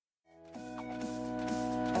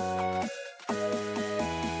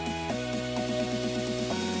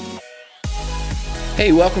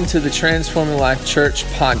Hey, welcome to the Transforming Life Church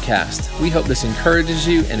podcast. We hope this encourages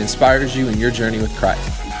you and inspires you in your journey with Christ.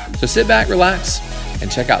 So sit back, relax,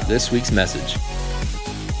 and check out this week's message.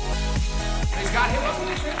 Praise God. Hey, welcome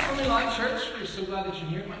to Transforming Life Church. We're so glad that you're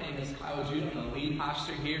here. My name is Kyle Judah. I'm the lead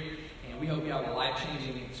pastor here, and we hope you have a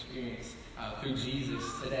life-changing experience through Jesus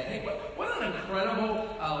today. Hey, what an incredible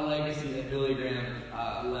legacy that Billy Graham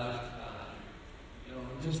left.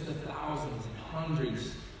 Just the thousands and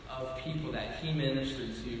hundreds of people that he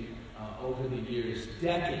ministered to over the years,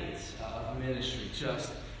 decades of ministry,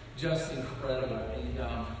 just incredible.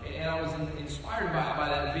 And I was inspired by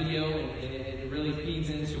that video, and it really feeds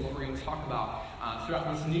into what we're going to talk about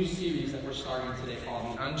throughout this new series that we're starting today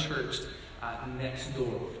called The Unchurched Next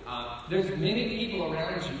Door. There's many people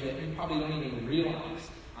around you that you probably don't even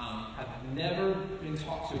realize have never been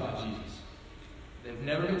talked to about Jesus. They've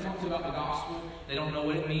never been talked to about the gospel. They don't know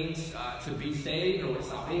what it means to be saved or what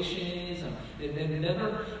salvation is. They've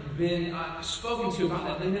never been spoken to about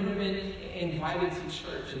that. They've never been invited to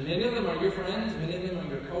church. And many of them are your friends. Many of them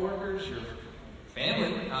are your coworkers, your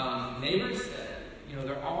family, neighbors.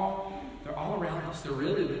 They're all around us. They're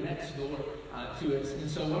really the next door to us.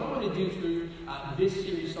 And so what I want to do through this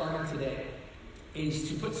series starting today is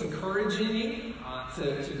to put some courage in you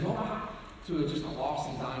to go out to just a lost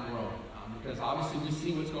and dying world. Because obviously we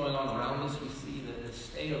see what's going on around us. We see the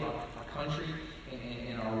state of our country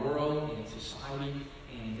and our world and society.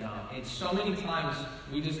 And so many times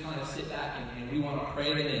we just kind of sit back and we want to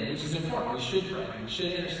pray it in, which is important. We should pray. We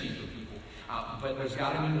should intercede for people. But there's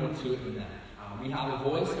got to be more to it than that. We have a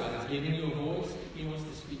voice. God has given you a voice. He wants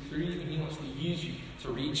to speak through you, and He wants to use you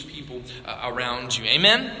to reach people around you.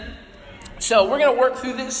 Amen? So we're going to work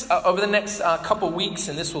through this over the next couple weeks,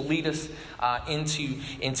 and this will lead us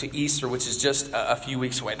into Easter, which is just a few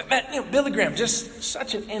weeks away. But Billy Graham, just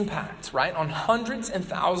such an impact, right, on hundreds and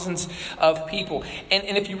thousands of people.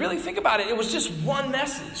 And if you really think about it, it was just one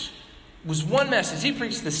message. It was one message. He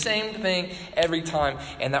preached the same thing every time,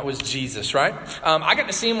 and that was Jesus, right? I got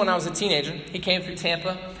to see him when I was a teenager. He came through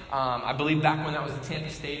Tampa. I believe back when that was the Tampa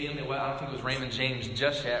Stadium. I don't think it was Raymond James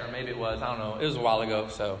just yet, or maybe it was. I don't know. It was a while ago,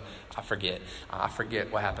 so I forget. I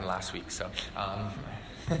forget what happened last week. So,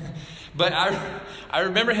 but I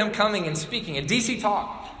remember him coming and speaking at DC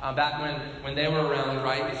Talk back when they were around,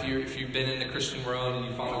 right? If you've been in the Christian world and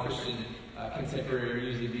you follow Christian contemporary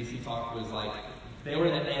music, DC Talk was like, they were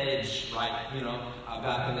the edge, right?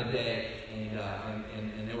 Back in the day,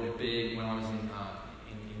 and they were big when I was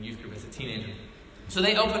in youth group as a teenager. So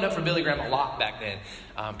they opened up for Billy Graham a lot back then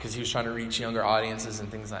because he was trying to reach younger audiences and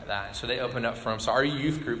things like that. So they opened up for him. So our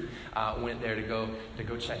youth group went there to go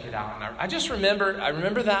check it out. And I just remember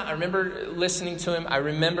that. I remember listening to him. I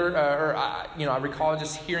remember, I recall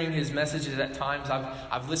just hearing his messages at times.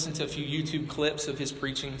 I've listened to a few YouTube clips of his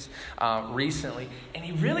preachings recently, and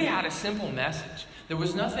he really had a simple message. There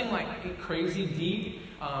was nothing like crazy deep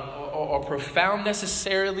or profound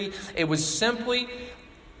necessarily. It was simply,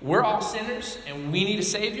 we're all sinners and we need a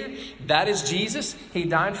Savior. That is Jesus. He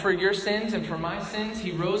died for your sins and for my sins.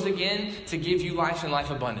 He rose again to give you life and life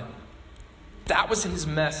abundantly. That was his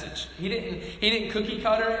message. He didn't cookie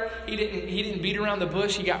cutter it. He didn't beat around the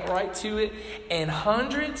bush. He got right to it. And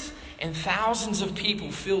hundreds and thousands of people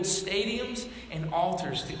filled stadiums and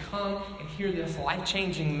altars to come and hear this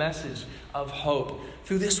life-changing message of hope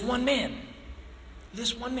through this one man.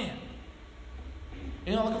 This one man.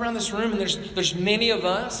 Look around this room, and there's many of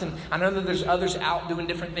us, and I know that there's others out doing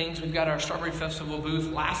different things. We've got our Strawberry Festival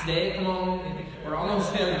booth. Last day, come on. We're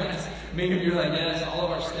almost there. Many of you are like, yes, all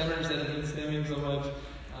of our stemmers that have been stemming so much.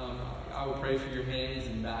 I will pray for your hands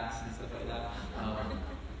and backs and stuff like that.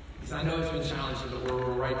 Because I know it's been challenging, but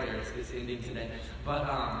we're right there. It's ending today. But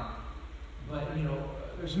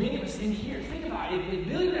there's many of us in here. Think about it. If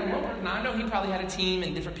Billy Graham Roper, and I know he probably had a team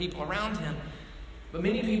and different people around him, but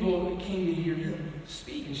many people came to hear him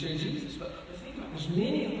speak and share Jesus. But think about it. There's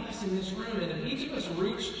many of us in this room, and if each of us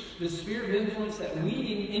reach the sphere of influence that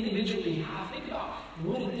we individually have, think about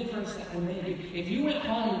what a difference that would make. If you went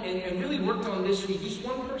home and really worked on this week, just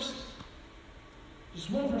one person,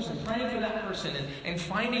 praying for that person and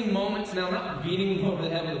finding moments, now not beating them over the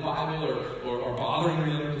head with the Bible or bothering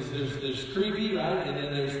them, because there's creepy, right? And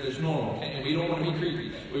then there's normal, okay? And we don't want to be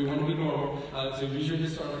creepy. We want to be normal. So use your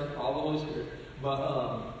discernment, follow the Holy Spirit. But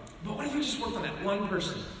what if you just worked on that one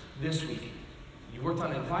person this week? You worked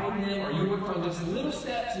on inviting them, or you worked on just little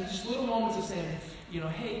steps and just little moments of saying,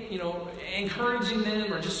 hey, encouraging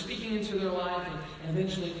them or just speaking into their life and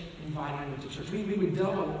eventually inviting them to church. We would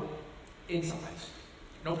double in size.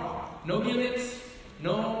 No problem. No gimmicks,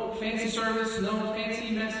 no fancy service, no fancy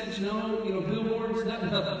message, no billboards, nothing,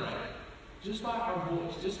 right? Just by our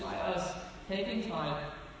voice, just by us taking time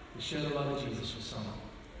to share the love of Jesus with someone.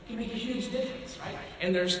 It can make a huge difference, right?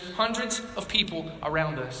 And there's hundreds of people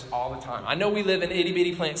around us all the time. I know we live in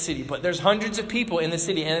itty-bitty Plant City, but there's hundreds of people in the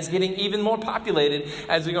city, and it's getting even more populated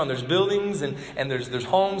as we go on. There's buildings, and there's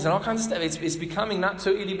homes, and all kinds of stuff. It's becoming not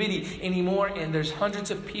so itty-bitty anymore, and there's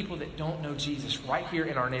hundreds of people that don't know Jesus right here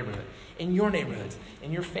in our neighborhood, in your neighborhoods,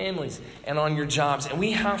 in your families, and on your jobs. And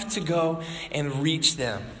we have to go and reach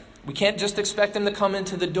them. We can't just expect them to come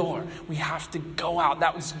into the door. We have to go out.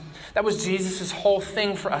 That was Jesus' whole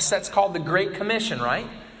thing for us. That's called the Great Commission, right?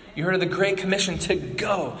 You heard of the Great Commission, to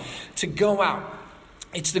go out.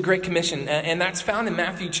 It's the Great Commission, and that's found in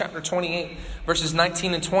Matthew chapter 28, verses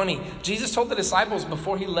 19 and 20. Jesus told the disciples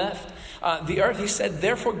before he left the earth, he said,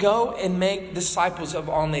 therefore go and make disciples of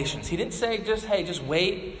all nations. He didn't say just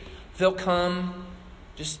wait, they'll come,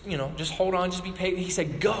 just hold on, just be patient. He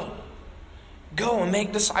said, go. Go and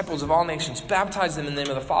make disciples of all nations. Baptize them in the name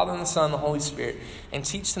of the Father and the Son and the Holy Spirit. And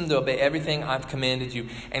teach them to obey everything I've commanded you.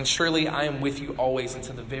 And surely I am with you always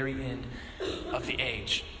until the very end of the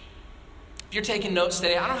age. If you're taking notes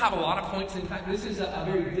today, I don't have a lot of points. In fact, this is a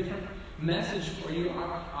very different message for you.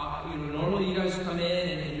 Normally you guys come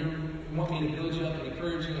in and you want me to build you up and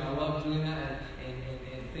encourage you. And I love doing that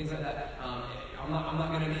and things like that. I'm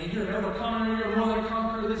not going to, you're an overcomer, you're more than a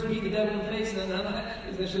conqueror, let's beat the devil in the face. None of that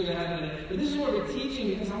is necessarily going to happen today. But this is what we're teaching,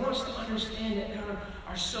 because I want us to understand that there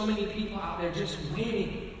are so many people out there just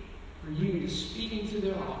waiting for you to speak into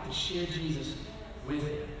their life, to share Jesus with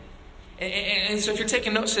them. And so if you're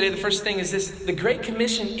taking notes today, the first thing is this: the Great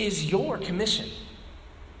Commission is your commission.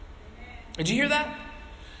 Did you hear that?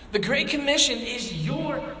 The Great Commission is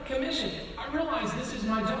your commission. I realize this is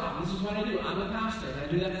my job. This is what I do. I'm a pastor, and I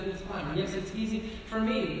do that full time. And yes, it's easy for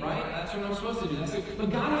me, right? That's what I'm supposed to do.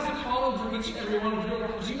 But God has a calling for each and every one of your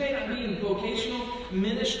lives. You may not be in vocational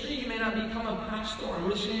ministry. You may not become a pastor or a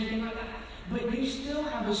missionary, anything like that. But you still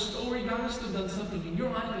have a story. God has still done something in your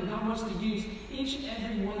life, and God wants to use each and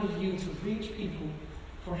every one of you to reach people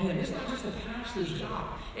for Him. It's not just a pastor's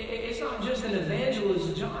job. It's not just an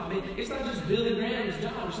evangelist's job. It's not just Billy Graham's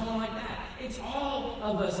job or something like that. It's all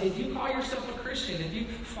of us. If you call yourself a Christian, if you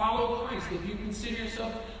follow Christ, if you consider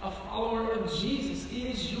yourself a follower of Jesus,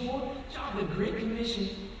 it is your job. The Great Commission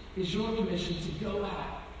is your commission to go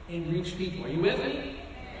out and reach people. Are you with me?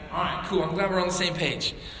 All right, cool. I'm glad we're on the same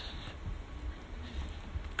page.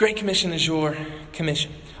 Great Commission is your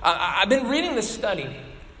commission. I've been reading this study,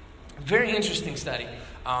 very interesting study.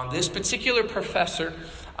 This particular professor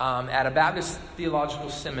at a Baptist theological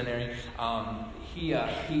seminary, he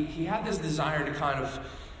had this desire to kind of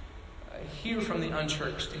hear from the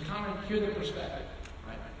unchurched and kind of hear their perspective,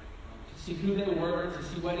 right? To see who they were, to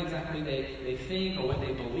see what exactly they think or what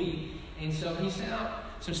they believe. And so he sent out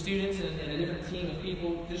some students and a different team of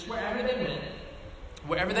people just wherever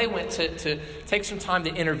they went to take some time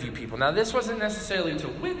to interview people. Now, this wasn't necessarily to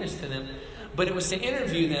witness to them, but it was to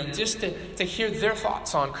interview them just to hear their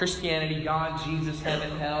thoughts on Christianity, God, Jesus,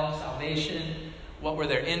 heaven, hell, salvation. What were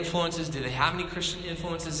their influences? Did they have any Christian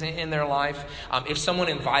influences in their life? If someone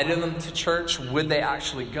invited them to church, would they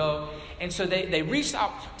actually go? And so they reached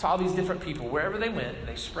out to all these different people. Wherever they went,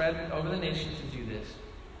 they spread over the nation to do this.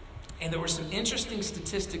 And there were some interesting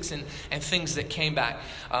statistics and things that came back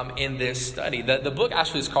in this study. The book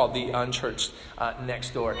actually is called The Unchurched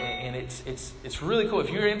Next Door, and it's really cool. If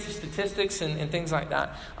you're into statistics and things like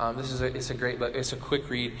that, it's a great book. It's a quick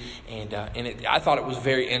read, and I thought it was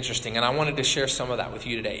very interesting, and I wanted to share some of that with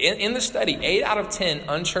you today. In the study, 8 out of 10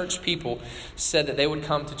 unchurched people said that they would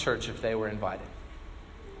come to church if they were invited.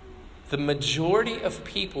 The majority of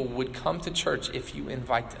people would come to church if you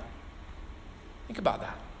invite them. Think about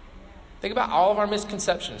that. Think about all of our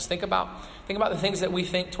misconceptions. Think about the things that we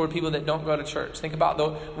think toward people that don't go to church. Think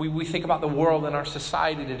about we think about the world and our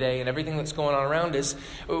society today and everything that's going on around us.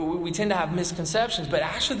 We tend to have misconceptions, but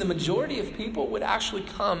actually the majority of people would actually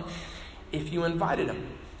come if you invited them.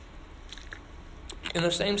 In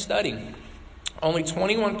the same study, only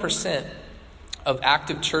 21% of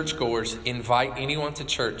active churchgoers invite anyone to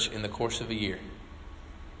church in the course of a year.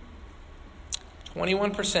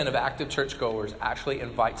 21% of active churchgoers actually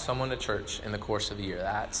invite someone to church in the course of a year.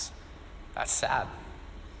 That's sad.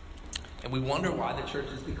 And we wonder why the church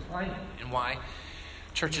is declining and why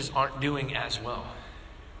churches aren't doing as well.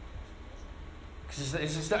 Because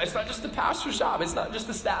it's not just the pastor's job. It's not just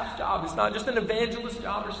the staff's job. It's not just an evangelist's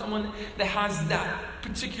job or someone that has that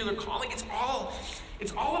particular calling. It's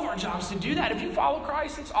all of our jobs to do that. If you follow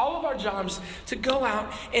Christ, it's all of our jobs to go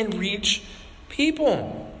out and reach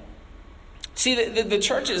people. See, the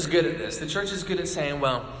church is good at this. The church is good at saying,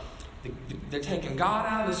 well, They're taking God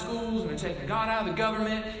out of the schools, and they're taking God out of the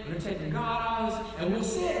government, and they're taking God out of this. And we'll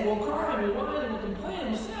sit, and we'll cry, and we'll whine, and we'll complain, and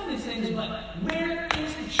we'll say all these things, but where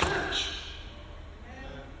is the church?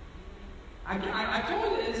 I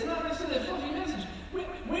told you, it's not necessarily a fluffy message.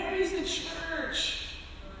 Where is the church?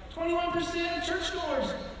 21% of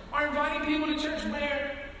churchgoers are inviting people to church.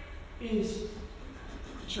 Where is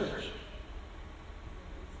the church?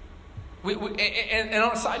 And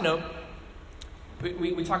on a side note,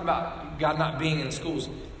 we talk about God not being in schools.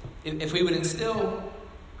 If we would instill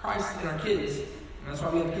Christ in our kids, and that's why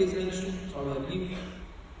we have a kids ministry, that's why we have youth,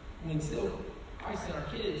 we instill Christ in our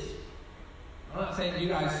kids. I'm not saying you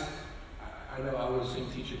guys, I know I would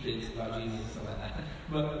assume teach your kids about Jesus and stuff like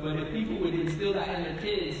that, but if people would instill that in their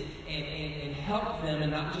kids and help them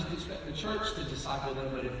and not just expect the church to disciple them,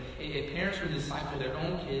 but if parents would disciple their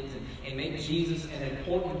own kids and make Jesus an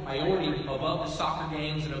important priority above the soccer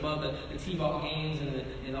games and above the t-ball games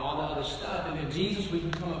and all the other stuff, and if Jesus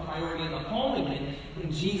would become a priority in the home again,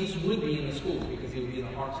 then Jesus would be in the schools because he would be in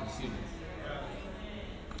the hearts of the students.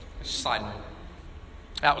 Just a side note.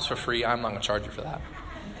 That was for free. I'm not going to charge you for that.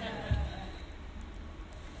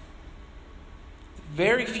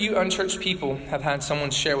 Very few unchurched people have had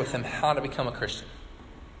someone share with them how to become a Christian.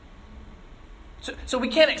 So we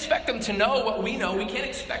can't expect them to know what we know. We can't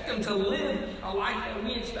expect them to live a life that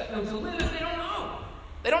we expect them to live if they don't know.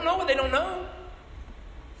 They don't know what they don't know.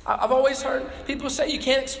 I've always heard people say you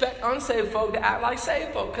can't expect unsaved folk to act like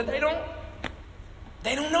saved folk because they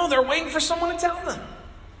don't know. They're waiting for someone to tell them.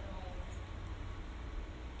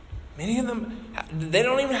 Many of them, they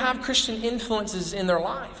don't even have Christian influences in their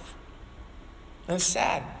life. That's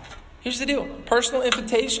sad. Here's the deal. Personal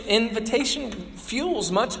invitation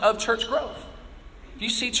fuels much of church growth. If you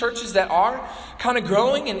see churches that are kind of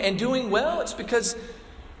growing and doing well, it's because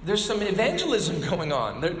there's some evangelism going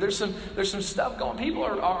on. There's some stuff going on. People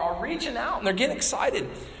are reaching out and they're getting excited.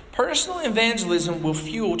 Personal evangelism will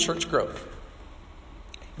fuel church growth.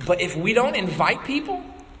 But if we don't invite people,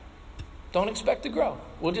 don't expect to grow.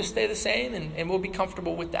 We'll just stay the same and we'll be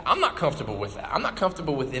comfortable with that. I'm not comfortable with that. I'm not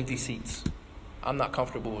comfortable with empty seats. I'm not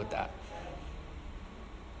comfortable with that.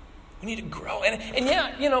 We need to grow. And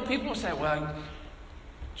yeah, people will say, well,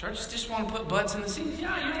 churches just want to put butts in the seats.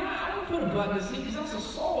 Yeah, you're right. I don't put a butt in the seat because that's a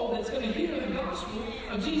soul that's going to hear the gospel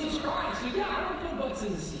of Jesus Christ. So yeah, I don't put butts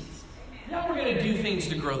in the seats. Yeah, we're going to do things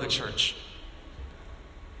to grow the church.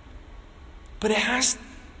 But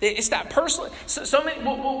it's that personal. So many,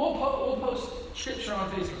 we'll post scripture on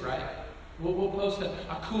Facebook, right? We'll post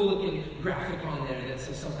a cool-looking graphic on there that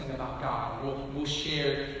says something about God. We'll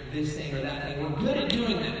share this thing or that thing. We're good at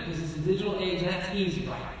doing that because it's a digital age and that's easy,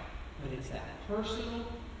 right? But it's that personal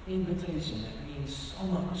invitation that means so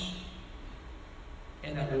much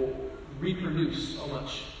and that will reproduce so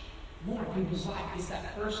much more in people's life. It's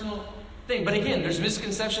that personal thing. But again, there's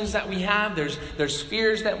misconceptions that we have. There's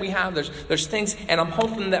fears that we have. There's things, and I'm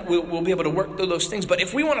hoping that we'll be able to work through those things. But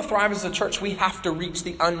if we want to thrive as a church, we have to reach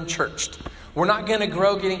the unchurched. We're not going to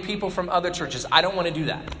grow getting people from other churches. I don't want to do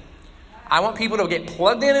that. I want people to get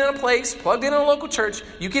plugged in a place, plugged in a local church.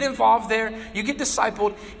 You get involved there, you get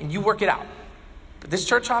discipled, and you work it out. But this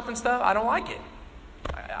church hopping stuff, I don't like it.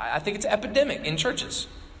 I think it's epidemic in churches.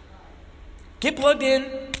 Get plugged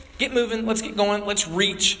in, get moving, let's get going, let's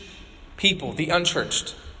reach people, the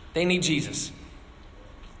unchurched. They need Jesus.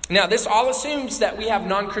 Now, this all assumes that we have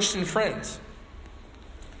non-Christian friends.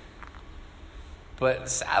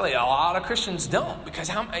 But sadly, a lot of Christians don't,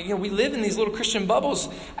 because we live in these little Christian bubbles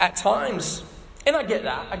at times. And I get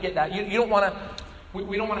that. You don't want to.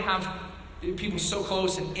 We don't want to have people so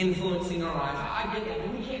close and influencing our lives. I get that.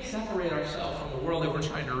 But we can't separate ourselves from the world that we're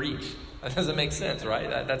trying to reach. That doesn't make sense,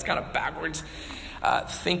 right? That's kind of backwards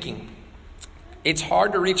thinking. It's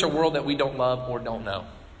hard to reach a world that we don't love or don't know.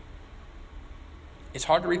 It's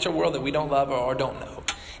hard to reach a world that we don't love or don't know.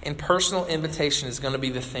 And personal invitation is going to be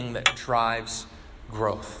the thing that drives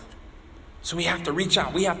growth. So we have to reach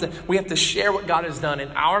out. We have to share what God has done in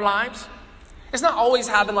our lives. It's not always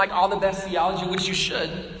having like all the best theology, which you should.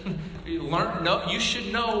 You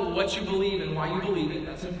should know what you believe and why you believe it.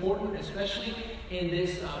 That's important, especially in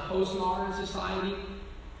this postmodern society,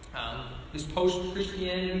 this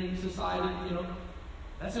post-Christianity society.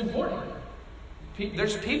 That's important.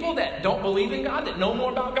 There's people that don't believe in God, that know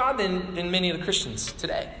more about God than many of the Christians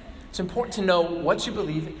today. It's important to know what you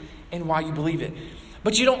believe and why you believe it.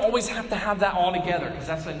 But you don't always have to have that all together, because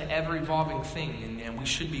that's an ever-evolving thing, and we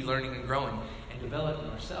should be learning and growing and developing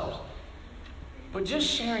ourselves. But just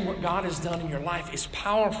sharing what God has done in your life is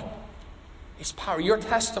powerful. It's powerful. Your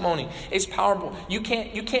testimony is powerful. You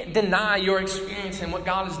can't deny your experience and what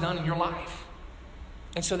God has done in your life.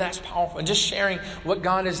 And so that's powerful. And just sharing what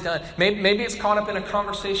God has done. Maybe it's caught up in a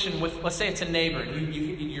conversation with, let's say it's a neighbor.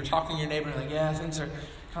 You're talking to your neighbor, like, yeah, things are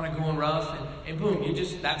kind of going rough. And boom,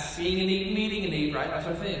 that's seeing a need, meeting a need, right? That's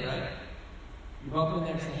our thing, right? You welcome in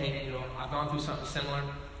there and say, hey, I've gone through something similar. And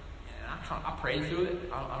I prayed through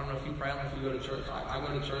it. I don't know if you pray, I don't know if you go to church. I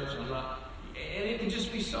go to church and I'm not. And it can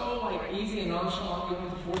just be so easy and nonchalant. You don't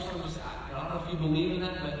have to force them to say, I don't know if you believe in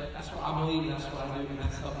that, but that's what I believe and that's what I do. And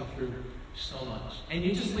that's helped me through so much. And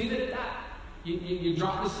you just leave it at that. You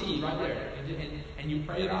drop the seed right there. And you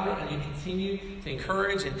pray about it and you continue to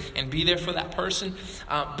encourage and be there for that person.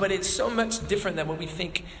 But it's so much different than what we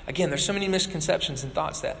think. Again, there's so many misconceptions and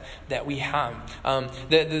thoughts that we have.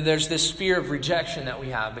 There's this fear of rejection that we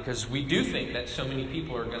have because we do think that so many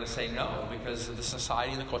people are going to say no because of the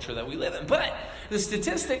society and the culture that we live in. But the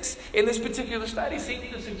statistics in this particular study seem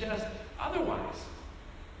to suggest otherwise.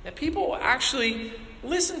 That people will actually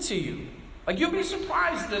listen to you. You'll be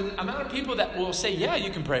surprised the amount of people that will say, yeah, you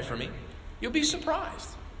can pray for me. You'll be surprised.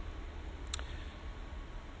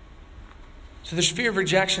 So there's fear of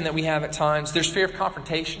rejection that we have at times. There's fear of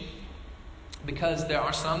confrontation. Because there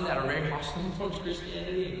are some that are very hostile towards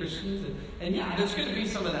Christianity and Christians. And yeah, there's going to be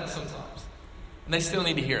some of that sometimes. And they still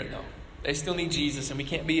need to hear it though. They still need Jesus. And we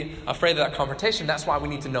can't be afraid of that confrontation. That's why we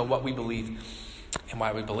need to know what we believe and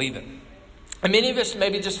why we believe it. And many of us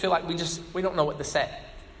maybe just feel like we don't know what to say.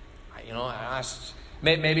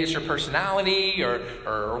 Maybe it's your personality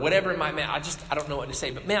or whatever it might be. I don't know what to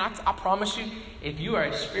say. But man, I promise you, if you are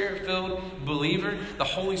a Spirit-filled believer, the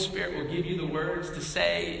Holy Spirit will give you the words to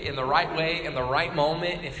say in the right way, in the right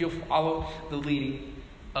moment, if you'll follow the leading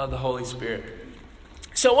of the Holy Spirit.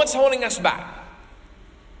 So what's holding us back?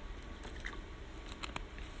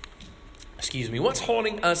 What's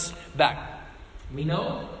holding us back? We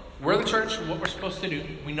know we're the church, what we're supposed to do.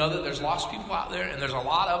 We know that there's lost people out there, and there's a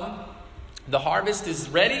lot of them. The harvest is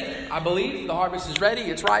ready, I believe. The harvest is ready.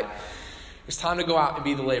 It's ripe. It's time to go out and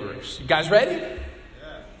be the laborers. You guys ready? Yeah.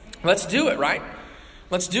 Let's do it, right?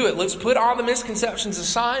 Let's do it. Let's put all the misconceptions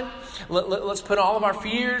aside. Let's put all of our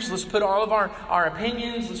fears. Let's put all of our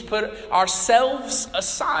opinions. Let's put ourselves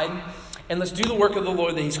aside. And let's do the work of the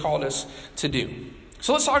Lord that He's called us to do.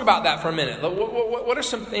 So let's talk about that for a minute. What are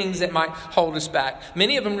some things that might hold us back?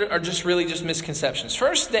 Many of them are just misconceptions.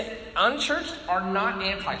 First, that unchurched are not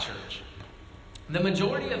anti-church. The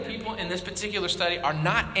majority of people in this particular study are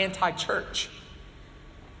not anti-church.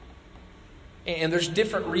 And there's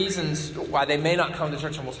different reasons why they may not come to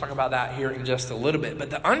church, and we'll talk about that here in just a little bit. But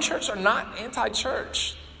the unchurched are not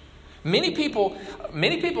anti-church. Many people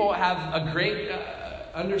have a great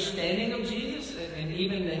understanding of Jesus, and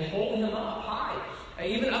even they hold Him up high.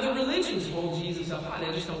 Even other religions hold Jesus up high.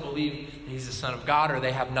 They just don't believe He's the Son of God, or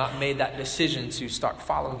they have not made that decision to start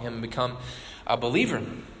following Him and become a believer.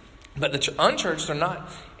 But the unchurched are not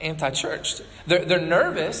anti-church. They're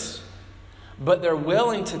nervous, but they're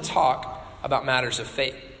willing to talk about matters of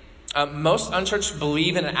faith. Most unchurched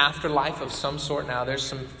believe in an afterlife of some sort. Now, there's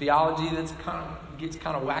some theology that gets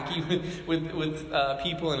kind of wacky with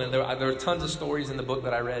people, and there are tons of stories in the book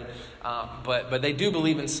that I read. But they do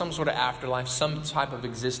believe in some sort of afterlife, some type of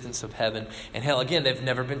existence of heaven and hell. Again, they've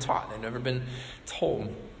never been taught. They've never been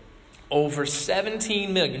told. Over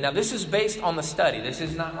 17 million. Now, this is based on the study. This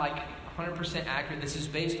is not 100% accurate. This is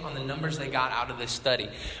based on the numbers they got out of this study.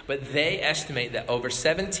 But they estimate that over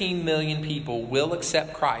 17 million people will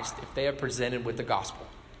accept Christ if they are presented with the gospel.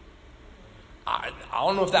 I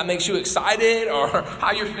don't know if that makes you excited or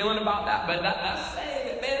how you're feeling about that, but that's saying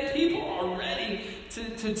that, man, people are ready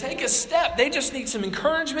to take a step. They just need some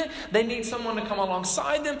encouragement. They need someone to come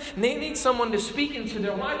alongside them. And they need someone to speak into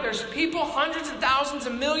their life. There's people, hundreds of thousands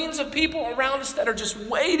and millions of people around us that are just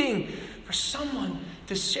waiting for someone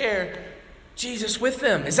to share Jesus with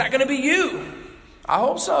them. Is that going to be you? I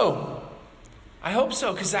hope so.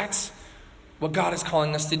 Because that's what God is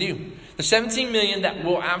calling us to do. The 17 million that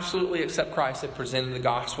will absolutely accept Christ and present the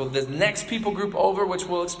gospel. The next people group over, which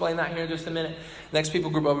we'll explain that here in just a minute. Next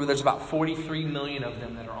people group over, there's about 43 million of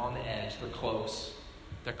them that are on the edge. They're close.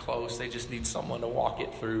 They just need someone to walk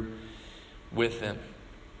it through with them.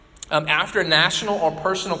 After a national or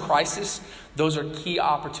personal crisis, those are key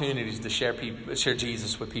opportunities to share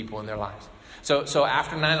Jesus with people in their lives. So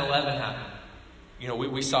after 9/11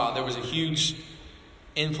 happened, we saw there was a huge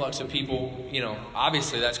influx of people.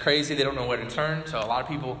 Obviously that's crazy. They don't know where to turn. So a lot of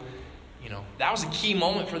people, that was a key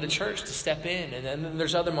moment for the church to step in. And then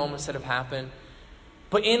there's other moments that have happened.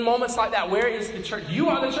 But in moments like that, where is the church? You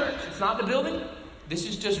are the church. It's not the building. This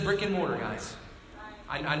is just brick and mortar, guys.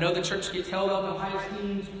 I know the church gets held up in high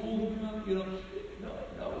esteem.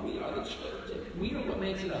 No, we are the church. We are what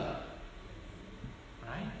makes it up.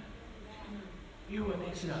 Right? You what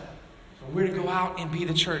makes it up. So we're to go out and be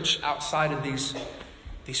the church outside of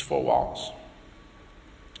these four walls.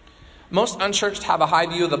 Most unchurched have a high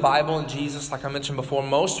view of the Bible and Jesus, like I mentioned before.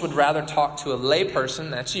 Most would rather talk to a lay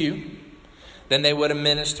person, that's you, than they would a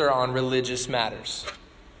minister on religious matters.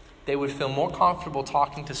 They would feel more comfortable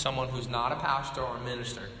talking to someone who's not a pastor or a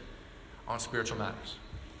minister on spiritual matters.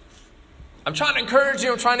 I'm trying to encourage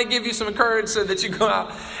you. I'm trying to give you some encouragement so that you go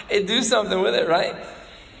out and do something with it, right?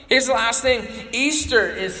 Here's the last thing. Easter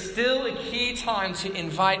is still a key time to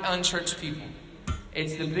invite unchurched people.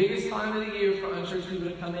 It's the biggest time of the year for unchurched people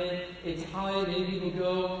to come in. It's holiday. Many people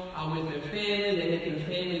go with their family. They make it a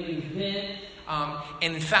family event.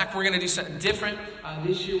 And in fact, we're going to do something different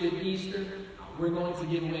this year with Easter. We're going to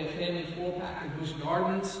give away a family 4-pack of Busch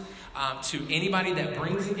Gardens to anybody that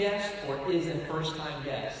brings a guest or is a first-time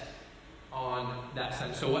guest on that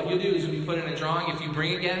Sunday. So what you'll do is we put in a drawing if you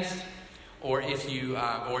bring a guest, or if you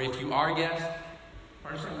are a guest,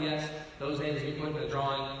 first-time guest. Those names will be put in a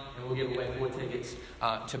drawing, and we'll give away 4 tickets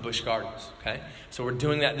to Busch Gardens. Okay, so we're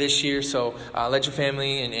doing that this year. So let your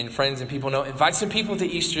family and friends and people know. Invite some people to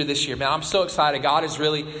Easter this year. Man, I'm so excited. God is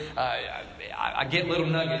really. I get little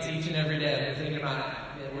nuggets each and every day. I'm thinking about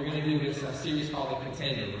it. We're going to do this series called The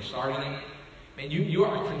Contender. We're starting it. Man, you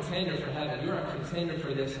are a contender for heaven. You're a contender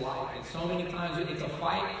for this life. And so many times it's a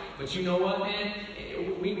fight. But you know what, man?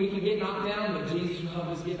 We can get knocked down, but Jesus will help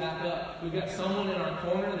us get back up. We've got someone in our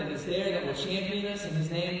corner that is there that will champion us, and his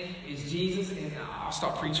name is Jesus. And I'll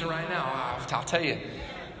start preaching right now. I'll tell you.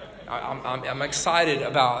 I'm excited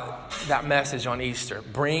about that message on Easter.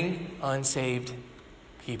 Bring unsaved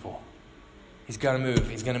people. He's going to move.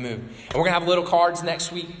 He's going to move. And we're going to have little cards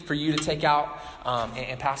next week for you to take out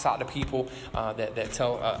and pass out to people that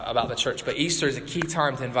tell about the church. But Easter is a key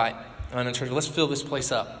time to invite the church. Let's fill this place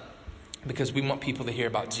up because we want people to hear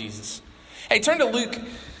about Jesus. Hey, turn to Luke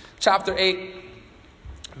chapter 8,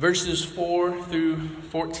 verses 4 through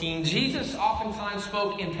 14. Jesus oftentimes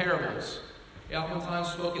spoke in parables. He oftentimes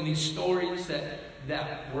spoke in these stories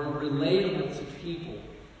that were relatable to people,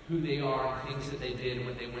 who they are, and things that they did and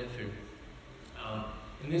what they went through.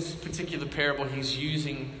 In this particular parable, he's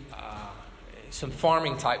using some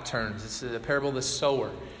farming type terms. It's the parable of the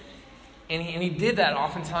sower. And he did that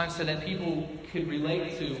oftentimes so that people could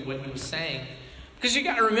relate to what he was saying. Because you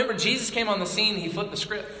got to remember, Jesus came on the scene, he flipped the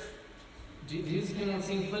script. Jesus came on the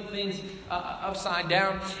scene, flipped things upside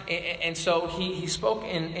down. And so he spoke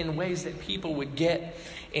in ways that people would get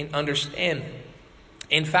and understand.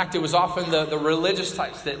 In fact, it was often the religious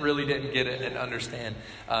types that really didn't get it and understand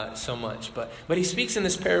so much. But he speaks in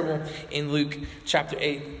this parable in Luke chapter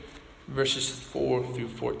 8, verses 4 through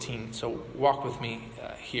 14. So walk with me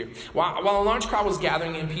here. While a large crowd was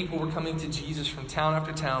gathering and people were coming to Jesus from town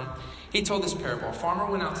after town, he told this parable. A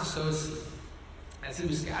farmer went out to sow his seed. As he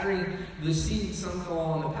was scattering the seed, some fell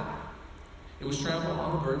on the path. It was trampled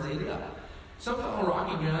on, the birds ate it up. Some fell on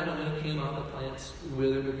rocky ground, and when it came out, the plants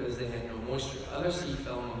withered because they had no moisture. Other seed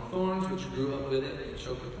fell among thorns, which grew up with it and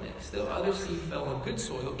choked the plant. Still other seed fell on good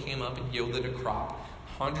soil, came up and yielded a crop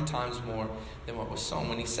 100 times more than what was sown.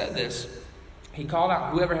 When he said this, he called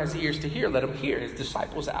out, "Whoever has ears to hear, let him hear." His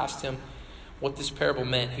disciples asked him what this parable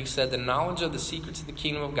meant. He said, "The knowledge of the secrets of the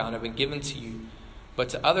kingdom of God have been given to you, but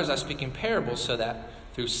to others I speak in parables, so that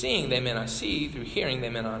through seeing they may not see, through hearing they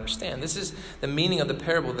may not understand." This is the meaning of the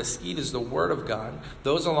parable. The seed is the word of God.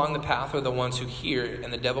 Those along the path are the ones who hear,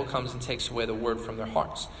 and the devil comes and takes away the word from their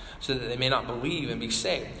hearts, so that they may not believe and be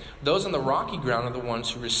saved. Those on the rocky ground are the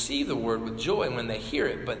ones who receive the word with joy when they hear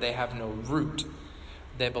it, but they have no root.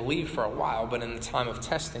 They believe for a while, but in the time of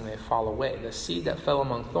testing they fall away. The seed that fell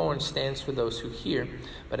among thorns stands for those who hear,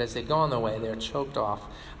 but as they go on their way, they are choked off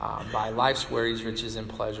by life's worries, riches, and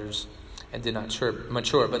pleasures, and did not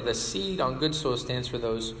mature. But the seed on good soil stands for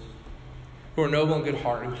those who are noble and good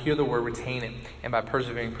heart, who hear the word, retain it, and by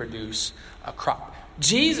persevering produce a crop.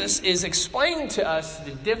 Jesus is explaining to us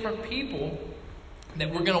the different people that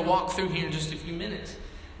we're going to walk through here in just a few minutes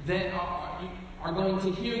that are going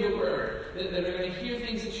to hear the word, that are going to hear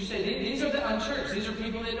things that you say. These are the unchurched. These are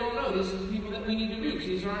people that don't know. These are the people that we need to reach.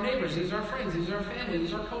 These are our neighbors. These are our friends. These are our family.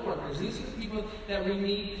 These are our co-workers. These are the people that we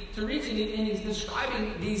need to reach. And he's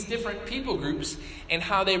describing these different people groups and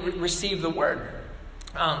how they receive the word.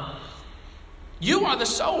 You are the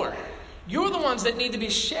sower. You're the ones that need to be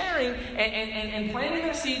sharing and planting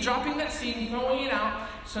that seed, dropping that seed, and throwing it out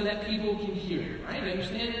so that people can hear it, right? You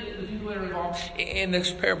understand the people that are involved in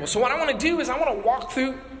this parable. So what I want to do is I want to walk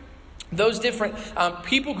through those different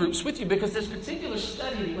people groups with you, because this particular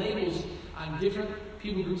study labels different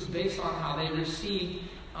people groups based on how they receive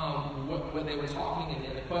what they were talking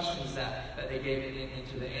and the questions that they gave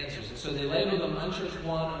into the answers. And so they labeled them unchurched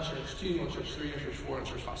 1, unchurched 2, unchurched 3, unchurched 4,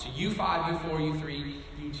 unchurched 5. So U5, U4, U3,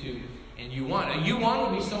 U2, and U1. A U1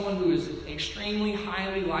 would be someone who is extremely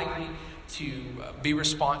highly likely to be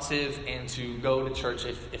responsive and to go to church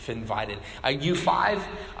if invited. A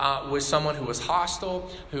U5 was someone who was hostile,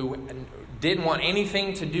 who didn't want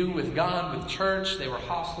anything to do with God, with church. They were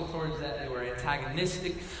hostile towards that. They were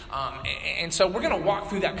antagonistic. And so we're going to walk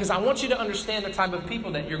through that because I want you to understand the type of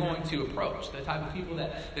people that you're going to approach, the type of people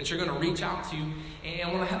that you're going to reach out to. And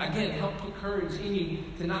I want to, again, help put courage in you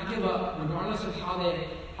to not give up, regardless of how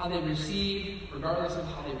they receive, regardless of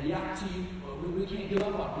how they react to you. We can't give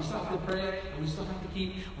up on it. We still have to pray, and we still have to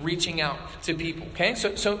keep reaching out to people. Okay?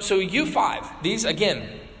 So U5, these, again,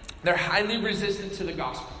 they're highly resistant to the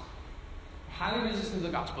gospel. Highly resistant to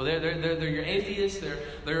the gospel. They're your atheists.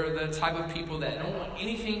 They're the type of people that don't want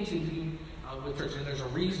anything to do with church, and there's a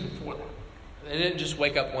reason for that. They didn't just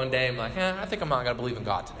wake up one day and be like, I think I'm not going to believe in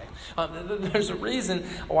God today. There's a reason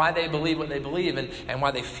why they believe what they believe and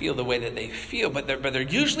why they feel the way that they feel. But they're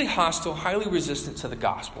usually hostile, highly resistant to the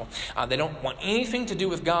gospel. They don't want anything to do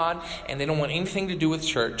with God, and they don't want anything to do with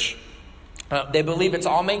church. They believe it's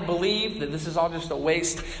all make-believe, that this is all just a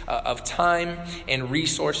waste of time and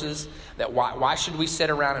resources, that why should we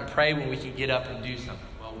sit around and pray when we can get up and do something?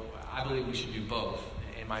 Well, I believe we should do both,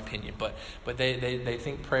 in my opinion. But they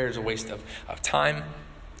think prayer is a waste of time.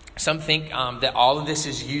 Some think that all of this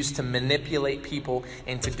is used to manipulate people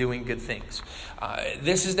into doing good things.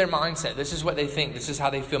 This is their mindset. This is what they think. This is how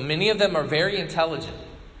they feel. Many of them are very intelligent.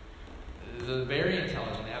 They're very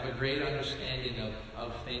intelligent. They have a great understanding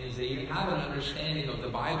of things. They even have an understanding of the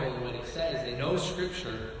Bible and what it says. They know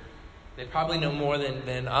Scripture. They probably know more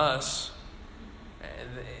than us.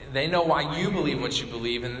 They know why you believe what you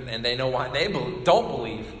believe, and they know why they don't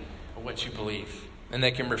believe what you believe. And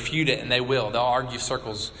they can refute it, and they will. They'll argue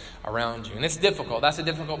circles around you. And it's difficult. That's a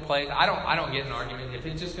difficult place. I don't get an argument. If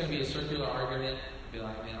it's just going to be a circular argument, I'll be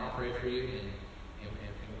like, man, I'll pray for you, and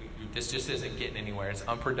this just isn't getting anywhere. It's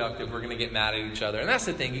unproductive. We're going to get mad at each other. And that's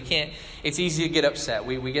the thing. It's easy to get upset.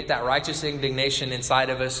 We get that righteous indignation inside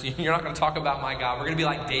of us. You're not going to talk about my God. We're going to be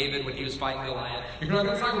like David when he was fighting Goliath. You're not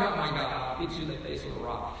going to talk about my God. I'll hit you in the face with a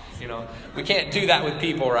rock. We can't do that with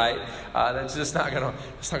people, right? That's just not going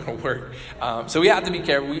to work. So we have to be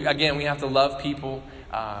careful. We have to love people,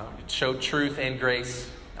 show truth and grace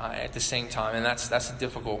at the same time. And that's a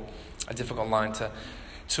difficult line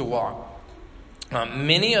to walk.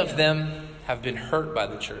 Many of them have been hurt by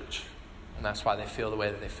the church, and that's why they feel the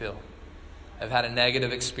way that they feel. They've had a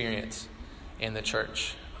negative experience in the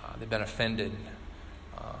church. They've been offended.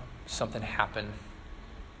 Something happened,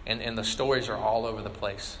 and the stories are all over the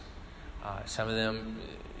place. Some of them,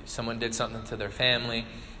 someone did something to their family.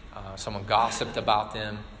 Someone gossiped about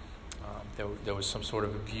them. There was some sort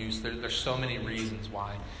of abuse. There's so many reasons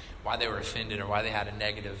why they were offended or why they had a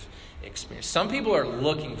negative experience. Some people are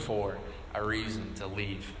looking for a reason to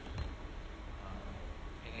leave.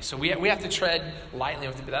 So we have to tread lightly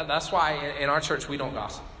with that. That's why in our church we don't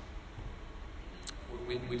gossip.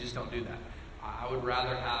 We just don't do that. I would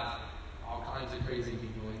rather have all kinds of crazy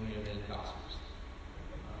people in here than gossipers,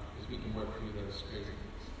 because we can work through those crazy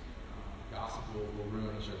things. Gossip will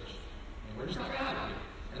ruin a church, and we're just not going to have it.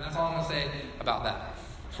 And that's all I'm going to say about that.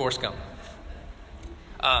 Forrest Gump.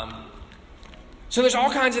 So there's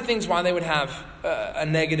all kinds of things why they would have a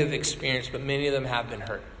negative experience, but many of them have been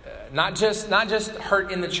hurt. Not just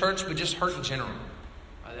hurt in the church, but just hurt in general.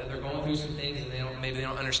 They're going through some things, and maybe they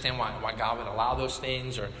don't understand why God would allow those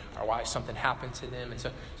things, or why something happened to them. And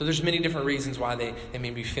so there's many different reasons why they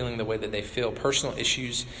may be feeling the way that they feel. Personal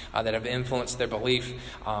issues that have influenced their belief,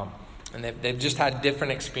 and they've just had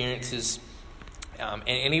different experiences.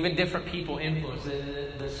 And even different people influence.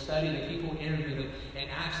 The study, the people interviewed and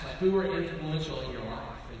asked, who were influential in your life?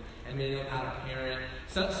 And many of them had a parent.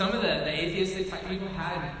 Some of the atheistic type people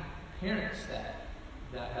had parents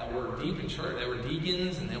that were deep in church. They were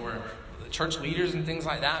deacons and they were church leaders and things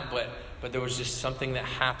like that. But there was just something that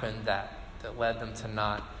happened that led them to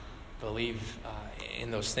not believe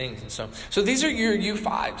in those things. And so these are your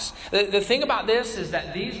U5s. The thing about this is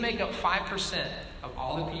that these make up 5% of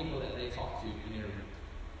all the people that they talk to.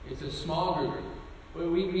 It's a small group.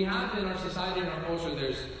 We have in our society and our culture,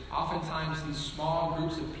 there's oftentimes these small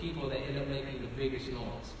groups of people that end up making the biggest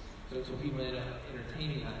noise. So people end up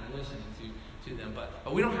entertaining that and listening to them.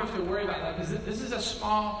 But we don't have to worry about that, because this is a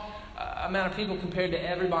small amount of people compared to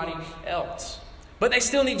everybody else. But they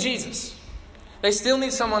still need Jesus. They still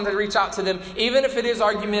need someone to reach out to them, even if it is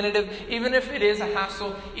argumentative, even if it is a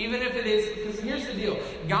hassle, even if it is, because here's the deal.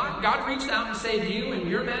 God reached out and saved you and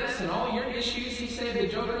your mess and all your issues. He saved a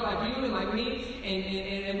joker like you and like me,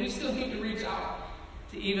 and we still need to reach out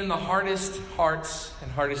to even the hardest hearts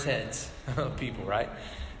and hardest heads of people, right?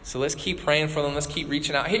 So let's keep praying for them. Let's keep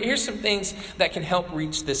reaching out. Here's some things that can help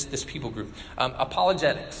reach this people group.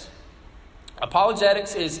 Apologetics.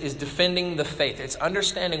 Apologetics is defending the faith. It's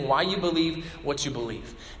understanding why you believe what you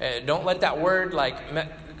believe. Don't let that word,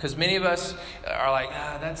 because many of us are like,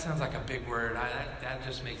 that sounds like a big word. That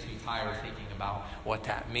just makes me tired of thinking about what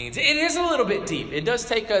that means. It is a little bit deep. It does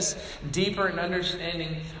take us deeper in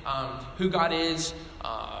understanding who God is,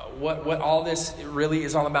 what all this really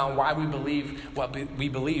is all about, why we believe what we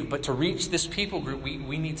believe. But to reach this people group,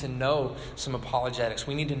 we need to know some apologetics.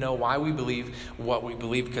 We need to know why we believe what we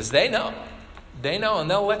believe, because they know. They know, and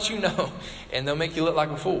they'll let you know, and they'll make you look like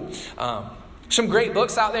a fool. Some great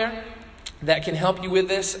books out there that can help you with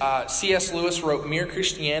this. C.S. Lewis wrote Mere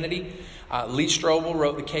Christianity. Lee Strobel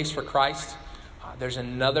wrote The Case for Christ. There's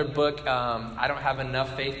another book, I Don't Have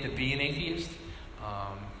Enough Faith to Be an Atheist.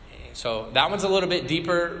 So that one's a little bit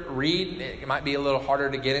deeper read. It might be a little harder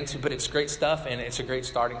to get into, but it's great stuff, and it's a great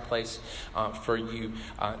starting place for you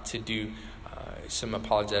to do some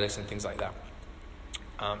apologetics and things like that.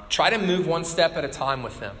 Try to move one step at a time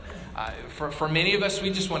with them. For many of us,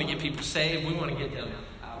 we just want to get people saved. We want to get them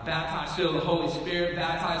baptized, filled with the Holy Spirit,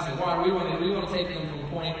 baptized in water. We want to take them from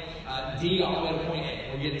point D all the way to point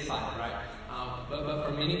A. We're getting excited, right? But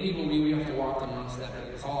for many people, we have to walk them one step.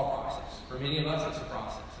 It's all a process. For many of us, it's a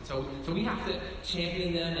process. And so we have to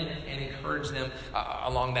champion them and encourage them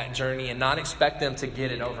along that journey and not expect them to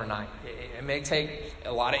get it overnight. It may take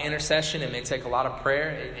a lot of intercession. It may take a lot of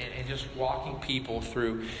prayer and just walking people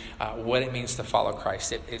through what it means to follow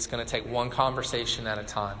Christ. It's going to take one conversation at a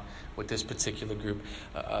time with this particular group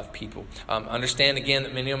of people. Understand, again,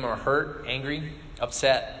 that many of them are hurt, angry,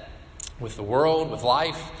 upset with the world, with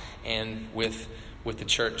life, and with the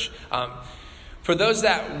church. For those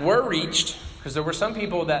that were reached, because there were some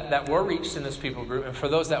people that were reached in this people group, and for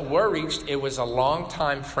those that were reached, it was a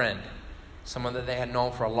longtime friend, someone that they had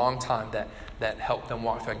known for a long time that helped them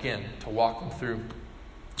walk them through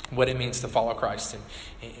what it means to follow Christ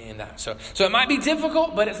in that. So it might be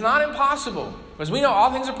difficult, but it's not impossible, because we know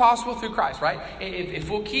all things are possible through Christ, right? If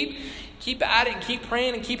we'll keep at it and keep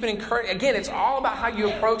praying and keep it encouraged. Again, it's all about how you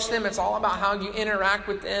approach them. It's all about how you interact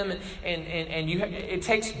with them, and it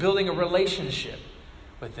takes building a relationship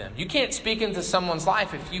with them. You can't speak into someone's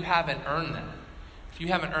life if you haven't earned that. If you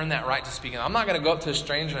haven't earned that right to speak. I'm not going to go up to a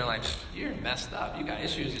stranger and like, you're messed up. You got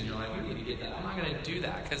issues in your life. You need to get that. I'm not going to do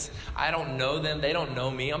that because I don't know them. They don't know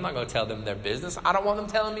me. I'm not going to tell them their business. I don't want them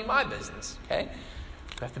telling me my business. Okay?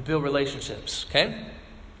 We have to build relationships. Okay?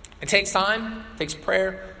 It takes time. It takes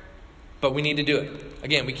prayer. But we need to do it.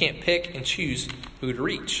 Again, we can't pick and choose who to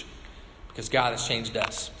reach because God has changed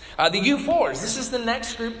us. The U4s. This is the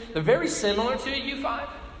next group. They're very similar to a U5.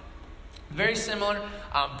 Very similar,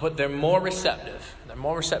 but they're more receptive. They're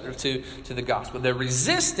more receptive to the gospel. They're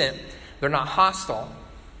resistant. They're not hostile.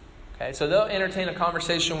 Okay, so they'll entertain a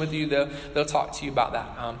conversation with you. They'll talk to you about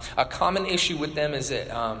that. A common issue with them is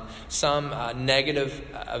that some negative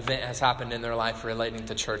event has happened in their life relating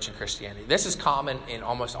to church and Christianity. This is common in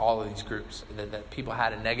almost all of these groups, that people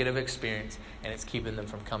had a negative experience and it's keeping them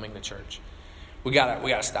from coming to church. We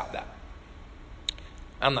gotta stop that.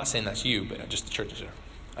 I'm not saying that's you, but just the churches are.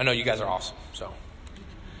 I know you guys are awesome. So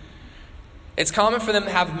it's common for them to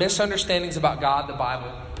have misunderstandings about God, the Bible,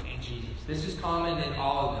 and Jesus. This is common in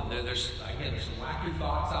all of them. There's some wacky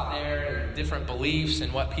thoughts out there, and different beliefs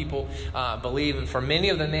and what people believe. And for many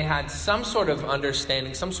of them, they had some sort of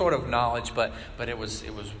understanding, some sort of knowledge, but it was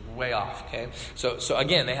way off. Okay, so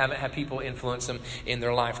again, they haven't had people influence them in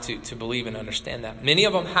their life to believe and understand that. Many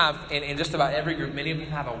of them have, in just about every group, many of them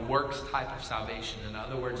have a works type of salvation. In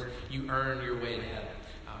other words, you earn your way to heaven.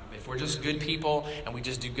 If we're just good people and we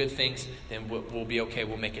just do good things, then we'll be okay.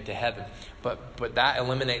 We'll make it to heaven. But that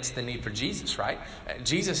eliminates the need for Jesus, right?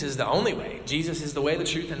 Jesus is the only way. Jesus is the way, the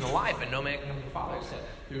truth, and the life. And no man can come to the Father except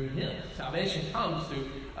through him. Salvation comes through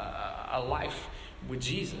a life with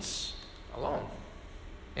Jesus alone.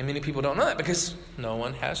 And many people don't know that because no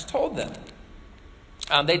one has told them.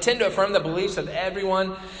 They tend to affirm the beliefs of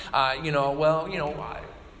everyone.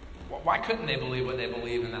 Why couldn't they believe what they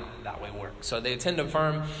believe and that way work? So they tend to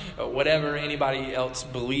affirm whatever anybody else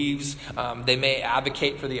believes. They may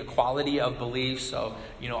advocate for the equality of beliefs. So,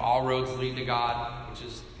 all roads lead to God,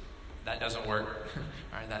 that doesn't work.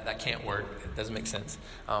 All right, that can't work. It doesn't make sense.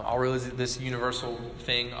 All religion, this universal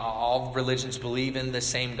thing, all religions believe in the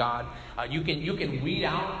same God. You can weed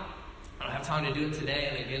out I don't have time to do it today,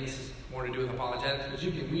 and again, this is more to do with apologetics, but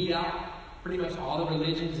you can weed out pretty much all the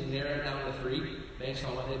religions and narrow it down to 3 based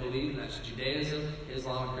on what they believe, and that's Judaism,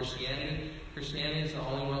 Islam, and Christianity. Christianity is the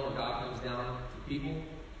only one where God comes down to people,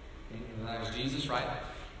 and that is Jesus, right?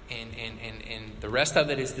 And the rest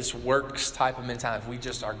of it is this works type of mentality. If we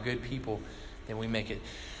just are good people, then we make it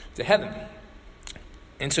to heaven.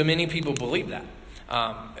 And so many people believe that.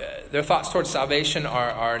 Their thoughts towards salvation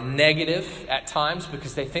are negative at times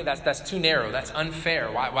because they think that's too narrow. That's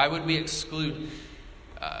unfair. Why would we exclude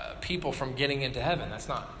people from getting into heaven? That's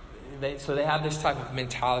not. So they have this type of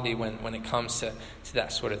mentality when it comes to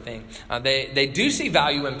that sort of thing. They do see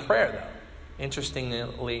value in prayer, though.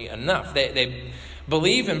 Interestingly enough, they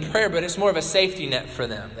believe in prayer, but it's more of a safety net for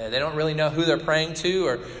them. They don't really know who they're praying to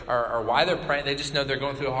or why they're praying. They just know they're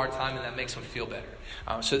going through a hard time, and that makes them feel better.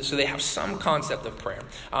 So they have some concept of prayer.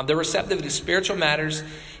 They're receptive to spiritual matters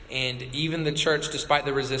and even the church, despite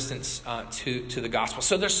the resistance to the gospel.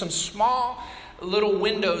 So there's some small little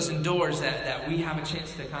windows and doors that we have a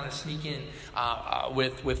chance to kind of sneak in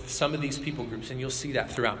with some of these people groups, and you'll see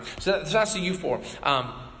that throughout. So that's the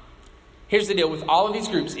U4. Here's the deal with all of these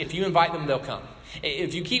groups. If you invite them, they'll come.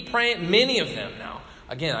 If you keep praying, many of them now,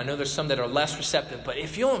 again, I know there's some that are less receptive, but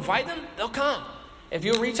if you'll invite them, they'll come. If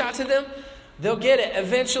you'll reach out to them, they'll get it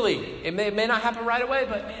eventually. It may not happen right away,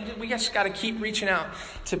 but man, we just got to keep reaching out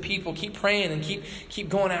to people, keep praying, and keep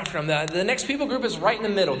going after them. The next people group is right in the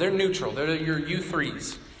middle. They're neutral. They're your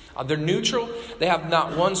U3s. They're neutral. They have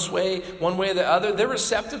not one way or the other. They're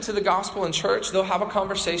receptive to the gospel in church. They'll have a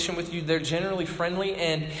conversation with you. They're generally friendly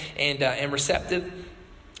and receptive.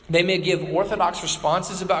 They may give orthodox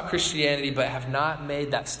responses about Christianity, but have not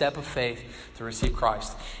made that step of faith to receive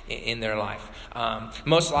Christ in their life.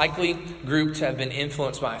 Most likely, groups have been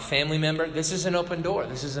influenced by a family member. This is an open door.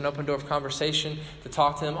 This is an open door of conversation to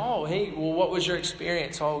talk to them. Oh, hey, well, what was your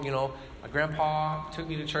experience? Oh, my grandpa took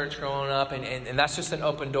me to church growing up, and that's just an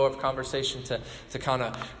open door of conversation to kind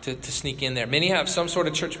of to sneak in there. Many have some sort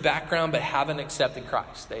of church background, but haven't accepted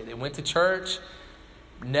Christ. They went to church,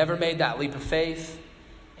 never made that leap of faith,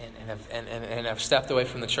 and have stepped away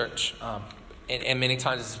from the church. And many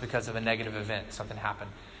times it's because of a negative event. Something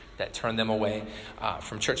happened that turned them away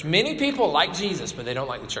from church. Many people like Jesus, but they don't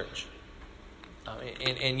like the church.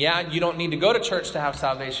 You don't need to go to church to have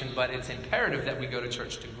salvation, but it's imperative that we go to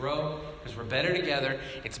church to grow because we're better together.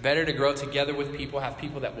 It's better to grow together with people, have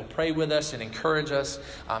people that will pray with us and encourage us.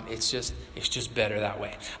 It's just better that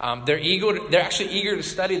way. They're actually eager to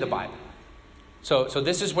study the Bible. So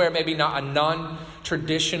this is where maybe not a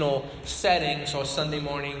non-traditional setting, so a Sunday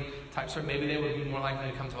morning type sort, maybe they would be more likely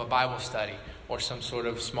to come to a Bible study or some sort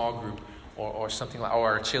of small group or something like,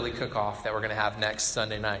 or a chili cook-off that we're going to have next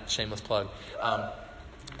Sunday night. Shameless plug.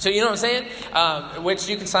 So you know what I'm saying? Which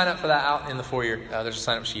you can sign up for that out in the foyer. There's a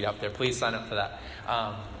sign-up sheet out there. Please sign up for that.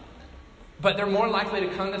 But they're more likely to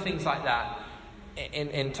come to things like that.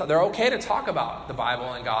 And they're okay to talk about the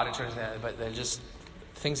Bible and God and church, but they're just...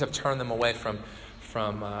 things have turned them away from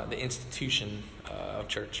the institution of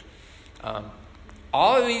church.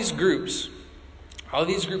 All of these groups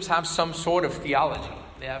have some sort of theology.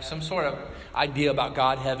 They have some sort of idea about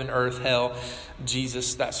God, heaven, earth, hell,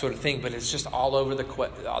 Jesus, that sort of thing. But it's just they're all over the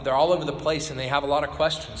place, and they have a lot of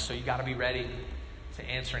questions. So you got to be ready to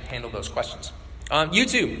answer and handle those questions.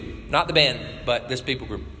 U2, not the band, but this people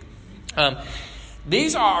group.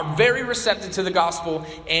 These are very receptive to the gospel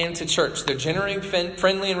and to church. They're generally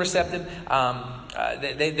friendly and receptive.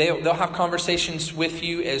 They'll have conversations with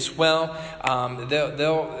you as well.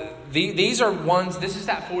 These are ones. This is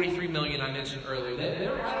that 43 million I mentioned earlier.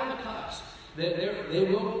 They're right on the cusp. They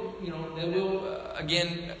will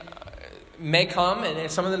again may come,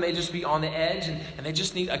 and some of them may just be on the edge, and they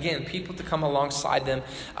just need again people to come alongside them,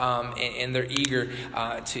 and they're eager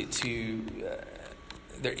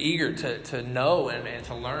They're eager to know and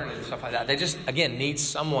to learn and stuff like that. They just, again, need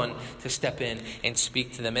someone to step in and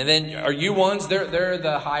speak to them. And then our U1s, they're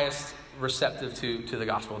the highest receptive to the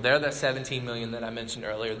gospel. They're the 17 million that I mentioned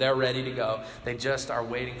earlier. They're ready to go. They just are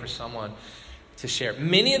waiting for someone to share.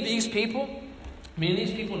 Many of these people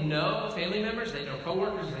know family members, they know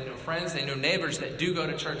coworkers, they know friends, they know neighbors that do go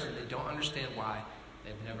to church, and they don't understand why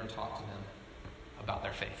they've never talked to them about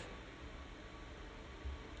their faith.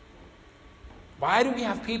 Why do we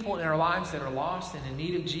have people in our lives that are lost and in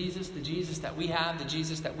need of Jesus, the Jesus that we have, the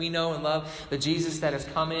Jesus that we know and love, the Jesus that has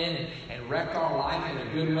come in and wrecked our life in a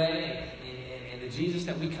good way, and the Jesus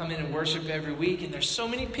that we come in and worship every week? And there's so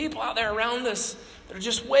many people out there around us that are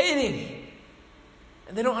just waiting.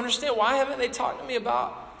 And they don't understand, why haven't they talked to me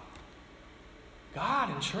about God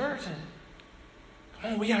and church? And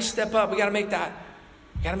come on, we got to step up. We got to make that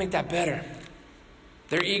better.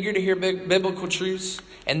 They're eager to hear biblical truths.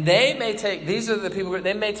 And they may take, these are the people,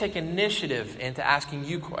 they may take initiative into asking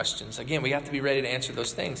you questions. Again, we have to be ready to answer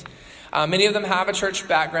those things. Many of them have a church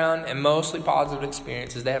background and mostly positive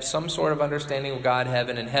experiences. They have some sort of understanding of God,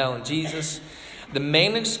 heaven, and hell, and Jesus. The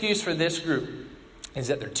main excuse for this group is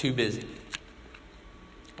that they're too busy.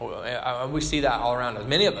 We see that all around us.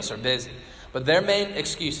 Many of us are busy. But their main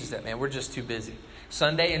excuse is that, man, we're just too busy.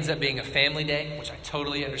 Sunday ends up being a family day, which I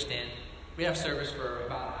totally understand. We have service for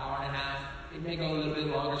about an hour and a half. It may go a little bit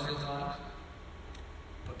longer sometimes.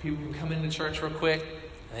 But people can come into church real quick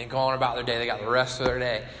and then go on about their day. They got the rest of their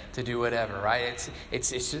day to do whatever, right? It's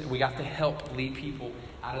just, we got to help lead people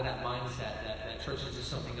out of that mindset that church is just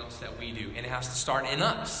something else that we do. And it has to start in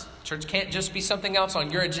us. Church can't just be something else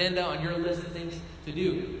on your agenda, on your list of things to do.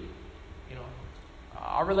 You know,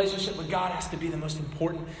 our relationship with God has to be the most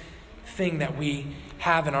important thing that we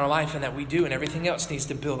have in our life and that we do, and everything else needs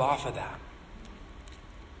to build off of that.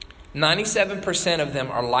 97% of them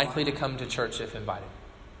are likely to come to church if invited.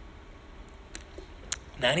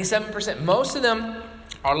 97%. Most of them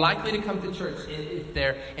are likely to come to church if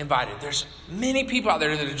they're invited. There's many people out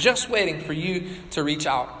there that are just waiting for you to reach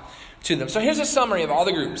out to them. So here's a summary of all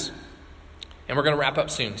the groups. And we're going to wrap up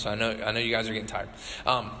soon, so I know you guys are getting tired.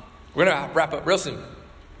 We're going to wrap up real soon.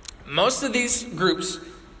 Most of these groups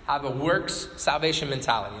have a works salvation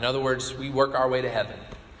mentality. In other words, we work our way to heaven.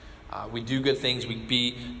 We do good things. We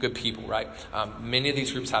be good people, right? Many of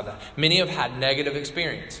these groups have that. Many have had negative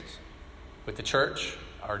experiences with the church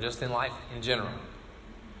or just in life in general.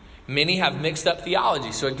 Many have mixed up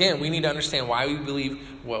theology. So again, we need to understand why we believe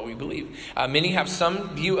what we believe. Many have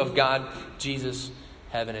some view of God, Jesus,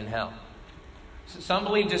 heaven, and hell. So some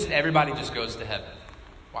believe just everybody just goes to heaven.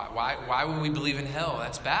 Why would we believe in hell?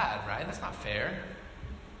 That's bad, right? That's not fair.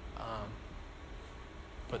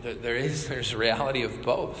 But there's a reality of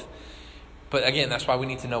both. But again, that's why we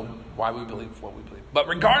need to know why we believe what we believe. But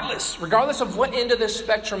regardless of what end of the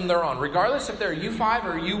spectrum they're on, regardless if they're U5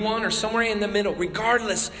 or U1 or somewhere in the middle,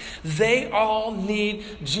 regardless, they all need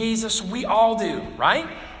Jesus. We all do, right?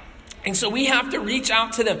 And so we have to reach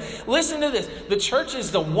out to them. Listen to this. The church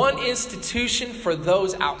is the one institution for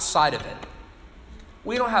those outside of it.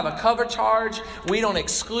 We don't have a cover charge. We don't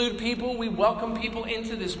exclude people. We welcome people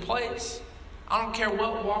into this place. I don't care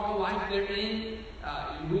what walk of life they're in.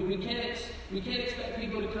 We can't expect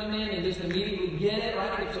people to come in and just immediately get it,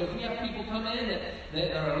 right? So if we have people come in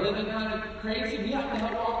that are living kind of crazy, we have to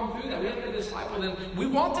help walk them through that. We have to disciple them. We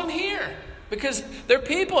want them here because they're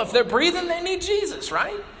people. If they're breathing, they need Jesus,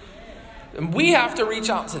 right? And we have to reach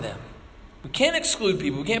out to them. We can't exclude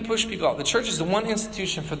people. We can't push people out. The church is the one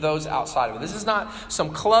institution for those outside of it. This is not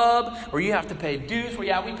some club where you have to pay dues. Well,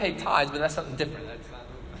 yeah, we pay tithes, but that's something different.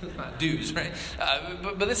 It's not dues, right?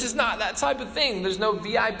 But this is not that type of thing. There's no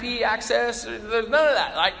VIP access. There's none of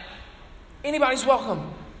that. Like, anybody's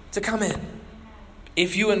welcome to come in.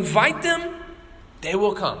 If you invite them, they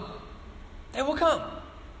will come. They will come.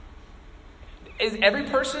 Is every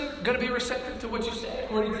person going to be receptive to what you say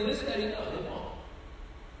according to this study? No, they won't.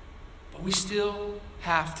 But we still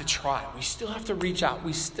have to try. We still have to reach out.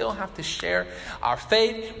 We still have to share our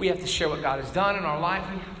faith. We have to share what God has done in our life.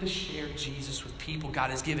 We have to share Jesus with people. God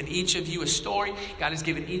has given each of you a story. God has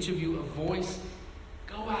given each of you a voice.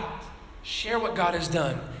 Go out. Share what God has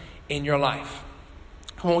done in your life.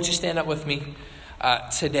 Won't you stand up with me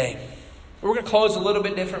today? We're going to close a little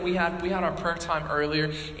bit different. We had our prayer time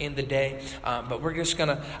earlier in the day, but we're just going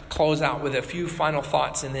to close out with a few final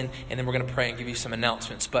thoughts, and then we're going to pray and give you some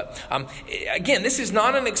announcements. But again, this is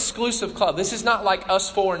not an exclusive club. This is not like us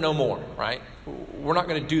four and no more, right? We're not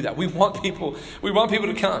going to do that. We want people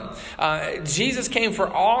to come. Jesus came for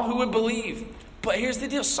all who would believe. But here's the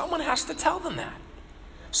deal: someone has to tell them that.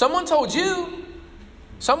 Someone told you.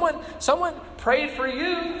 Someone prayed for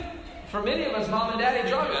you. For many of us, mom and daddy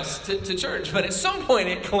drug us to church, but at some point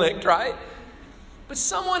it clicked, right? But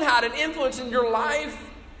someone had an influence in your life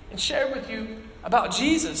and shared with you about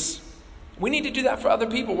Jesus. We need to do that for other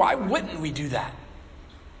people. Why wouldn't we do that?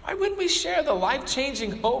 Why wouldn't we share the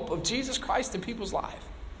life-changing hope of Jesus Christ in people's life?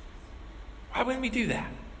 Why wouldn't we do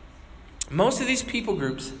that? Most of these people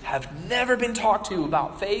groups have never been talked to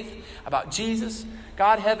about faith, about Jesus,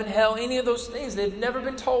 God, heaven, hell, any of those things. They've never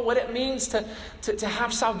been told what it means to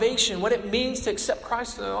have salvation, what it means to accept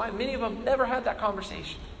Christ in their life. Many of them have never had that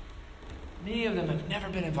conversation. Many of them have never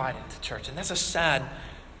been invited to church, and that's a sad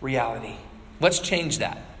reality. Let's change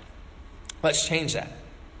that. Let's change that.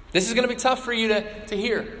 This is going to be tough for you to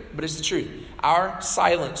hear, but it's the truth. Our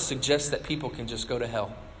silence suggests that people can just go to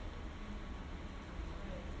hell.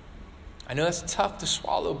 I know that's tough to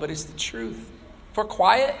swallow, but it's the truth. If we're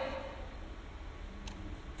quiet,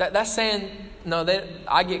 That's saying, no,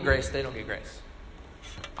 I get grace, they don't get grace.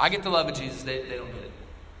 I get the love of Jesus, they don't get it.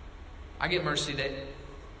 I get mercy,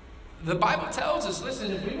 the Bible tells us,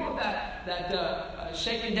 listen, if we want that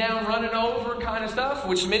shaking down, running over kind of stuff,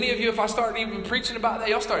 which many of you, if I start even preaching about that,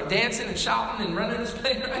 y'all start dancing and shouting and running this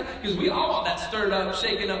place, right? Because we all want that stirred up,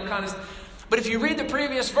 shaken up kind of stuff. But if you read the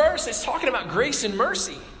previous verse, it's talking about grace and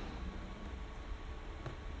mercy.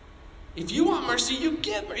 If you want mercy, you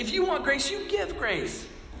give. If you want grace, you give grace.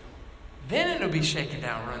 Then it'll be shaken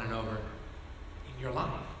down, running over in your life.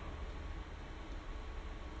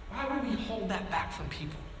 Why would we hold that back from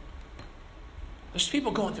people? There's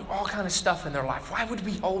people going through all kind of stuff in their life. Why would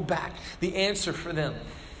we hold back the answer for them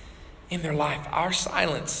in their life? Our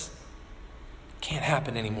silence can't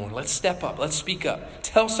happen anymore. Let's step up. Let's speak up.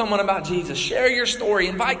 Tell someone about Jesus. Share your story.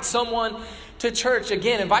 Invite someone to church.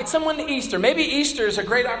 Again, invite someone to Easter. Maybe Easter is a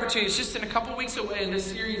great opportunity. It's just in a couple weeks away, and this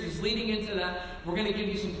series is leading into that. We're going to give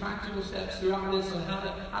you some practical steps throughout this on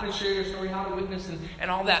how to share your story, how to witness,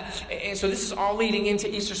 and all that. And so this is all leading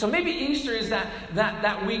into Easter. So maybe Easter is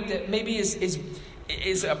that week that maybe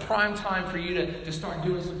is a prime time for you to start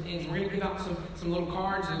doing some things. We're going to give out some little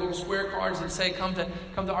cards, little square cards that say come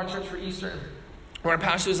to our church for Easter. We're going to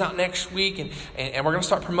pass those out next week, and we're going to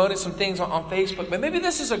start promoting some things on Facebook. But maybe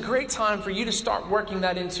this is a great time for you to start working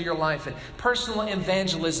that into your life, and personal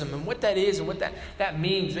evangelism and what that is and what that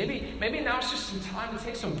means. Maybe now it's just some time to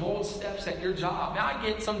take some bold steps at your job. Now, I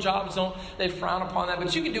get some jobs they frown upon that,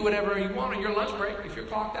 but you can do whatever you want on your lunch break. If you're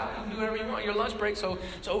clocked out, you can do whatever you want on your lunch break. So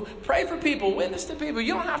pray for people, witness to people.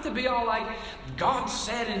 You don't have to be all like God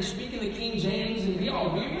said and speaking the King James and be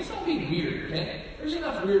all weird. It's not be weird, okay? There's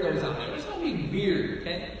enough weirdos out there. It's not be weird,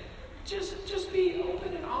 okay? Just be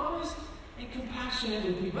open and honest and compassionate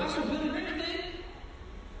with people. That's what Billy Graham did.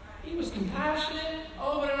 He was compassionate,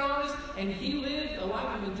 open and honest, and he lived a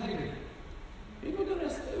life of integrity. People do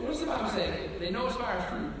this. What's the Bible say? They know us by our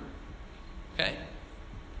fruit. Okay?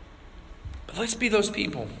 But let's be those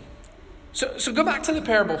people. So go back to the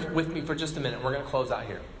parable with me for just a minute. We're going to close out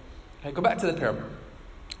here. Okay, go back to the parable.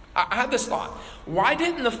 I had this thought. Why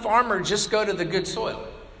didn't the farmer just go to the good soil?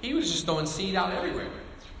 He was just throwing seed out everywhere.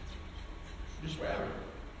 Just wherever.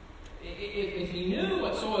 If he knew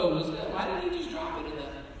what soil was good, why didn't he just drop it in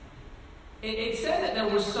there? It said that there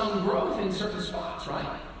was some growth in certain spots,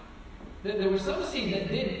 right? There was some seed that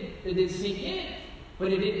did seek in,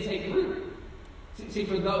 but it didn't take root. See,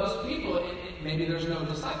 for those people, maybe there's no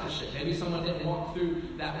discipleship. Maybe someone didn't walk through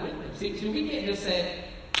that with them. See, we can't just say,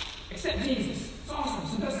 accept Jesus. It's awesome.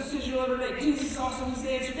 It's the best decision you'll ever make. Jesus is awesome. He's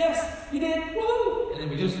the answer. Yes, you did. Woo! And then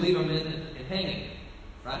we just leave them in and hanging.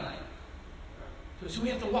 Right? So we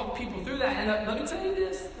have to walk people through that. And let me tell you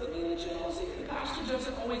this. Let me let you all see. The pastor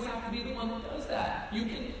doesn't always have to be the one that does that. You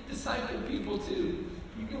can disciple people too.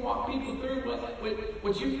 You can walk people through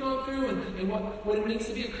what you've gone through and what it means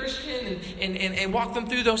to be a Christian and walk them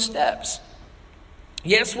through those steps.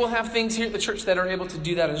 Yes, we'll have things here at the church that are able to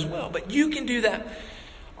do that as well. But you can do that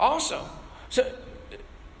also.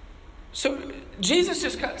 So Jesus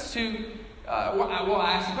just cuts to, I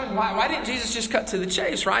asked the question, why didn't Jesus just cut to the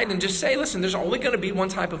chase, right? And just say, listen, there's only going to be one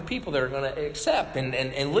type of people that are going to accept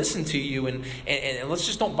and listen to you. And let's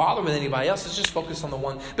just don't bother with anybody else. Let's just focus on the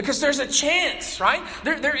one. Because there's a chance, right?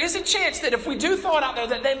 There is a chance that if we do throw it out there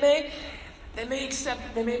that they may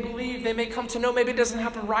accept, they may believe, they may come to know. Maybe it doesn't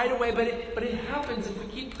happen right away, but it happens if we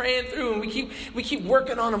keep praying through and we keep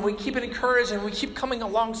working on them. We keep it encouraging. And we keep coming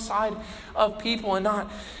alongside of people and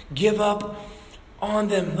not give up on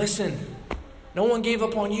them. Listen, no one gave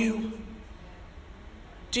up on you.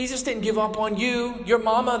 Jesus didn't give up on you. Your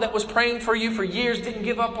mama that was praying for you for years didn't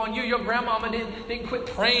give up on you. Your grandmama didn't quit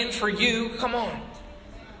praying for you. Come on.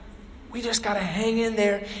 We just got to hang in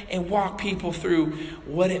there and walk people through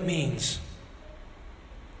what it means.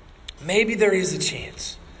 Maybe there is a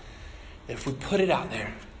chance that if we put it out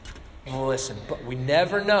there, we'll listen. But we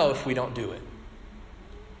never know if we don't do it.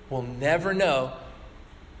 We'll never know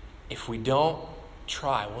if we don't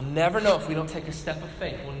try. We'll never know if we don't take a step of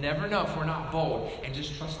faith. We'll never know if we're not bold and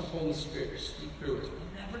just trust the Holy Spirit to speak through us.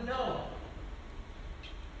 We'll never know.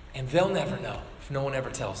 And they'll never know if no one ever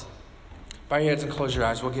tells them. Bow your heads and close your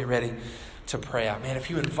eyes. We'll get ready to pray out. Man, if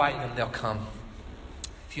you invite them, they'll come.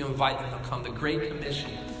 If you invite them, they'll come. The Great Commission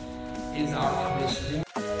is our commission.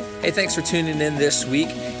 Hey, thanks for tuning in this week.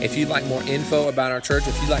 If you'd like more info about our church,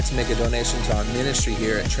 if you'd like to make a donation to our ministry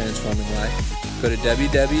here at Transforming Life, go to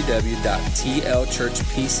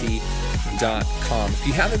www.tlchurchpc.com. If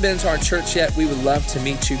you haven't been to our church yet, we would love to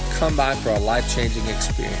meet you. Come by for a life-changing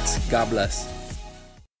experience. God bless.